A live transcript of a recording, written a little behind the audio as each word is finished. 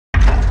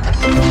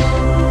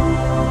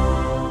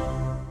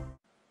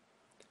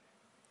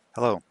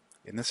Hello.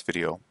 In this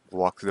video,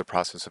 we'll walk through the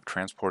process of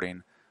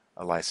transporting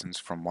a license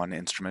from one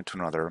instrument to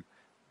another,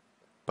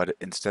 but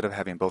instead of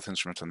having both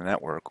instruments on the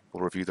network,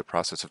 we'll review the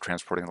process of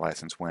transporting a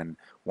license when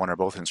one or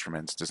both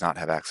instruments does not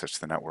have access to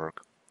the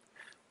network.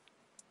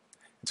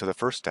 And so the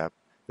first step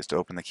is to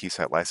open the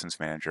Keysight License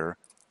Manager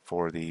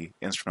for the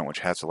instrument which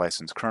has the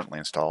license currently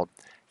installed,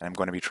 and I'm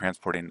going to be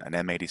transporting an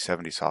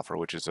M8070 software,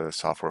 which is a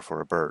software for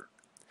a BERT.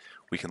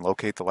 We can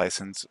locate the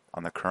license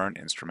on the current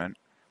instrument.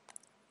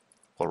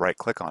 We'll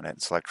right-click on it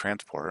and select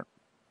Transport.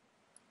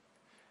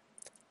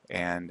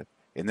 And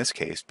in this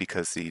case,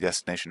 because the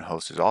destination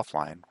host is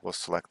offline, we'll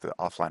select the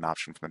offline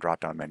option from the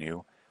drop-down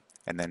menu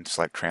and then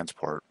select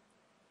Transport.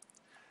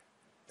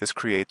 This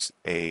creates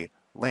a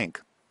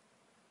link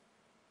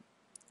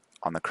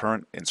on the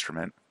current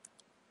instrument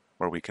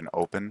where we can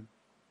open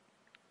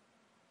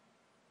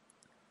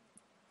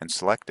and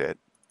select it,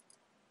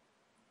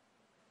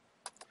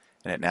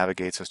 and it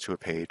navigates us to a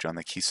page on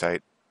the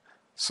Keysight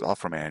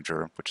Software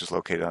Manager, which is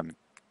located on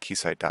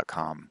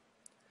keysight.com.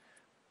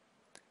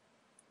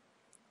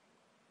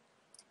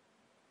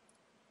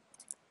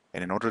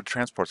 And in order to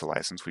transport the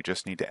license, we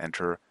just need to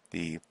enter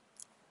the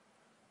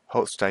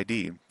host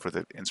ID for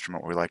the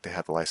instrument where we'd like to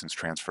have the license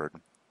transferred.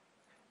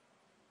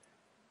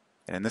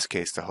 And in this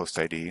case, the host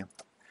ID,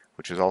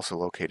 which is also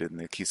located in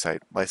the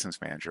Keysight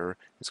License Manager,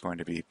 is going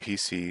to be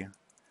PC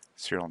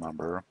serial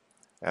number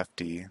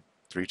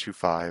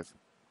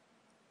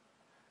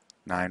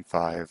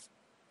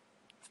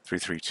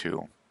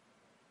FD325-95332.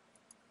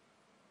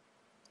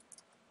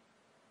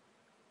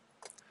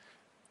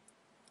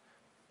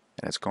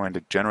 And it's going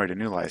to generate a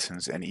new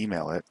license and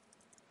email it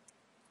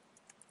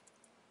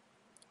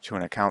to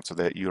an account so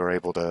that you are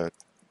able to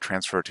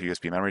transfer it to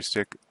USB memory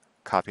stick,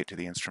 copy it to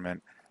the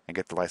instrument, and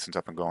get the license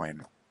up and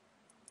going.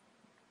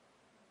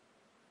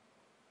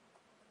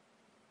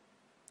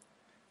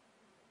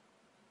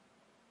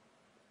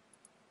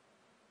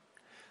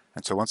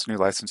 And so once a new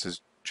license is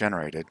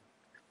generated,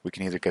 we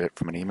can either get it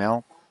from an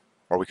email,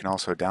 or we can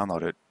also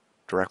download it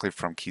directly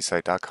from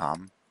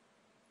keysight.com.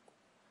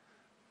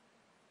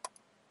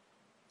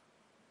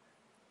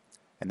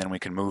 And then we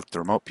can move to the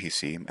remote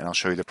PC, and I'll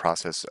show you the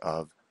process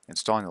of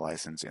installing the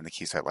license in the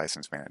Keysight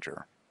License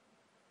Manager.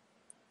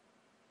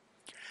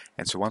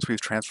 And so once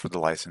we've transferred the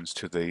license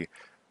to the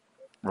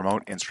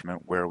remote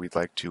instrument where we'd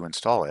like to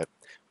install it,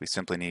 we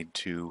simply need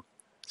to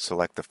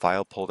select the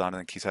file pulled down in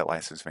the Keysight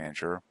License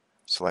Manager,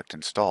 select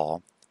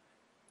Install,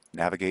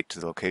 navigate to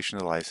the location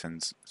of the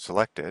license,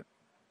 select it,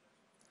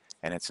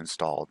 and it's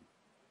installed.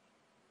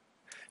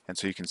 And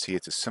so you can see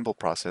it's a simple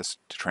process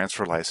to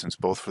transfer license,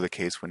 both for the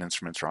case when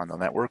instruments are on the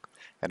network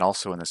and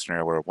also in the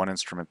scenario where one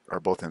instrument or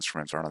both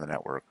instruments aren't on the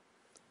network.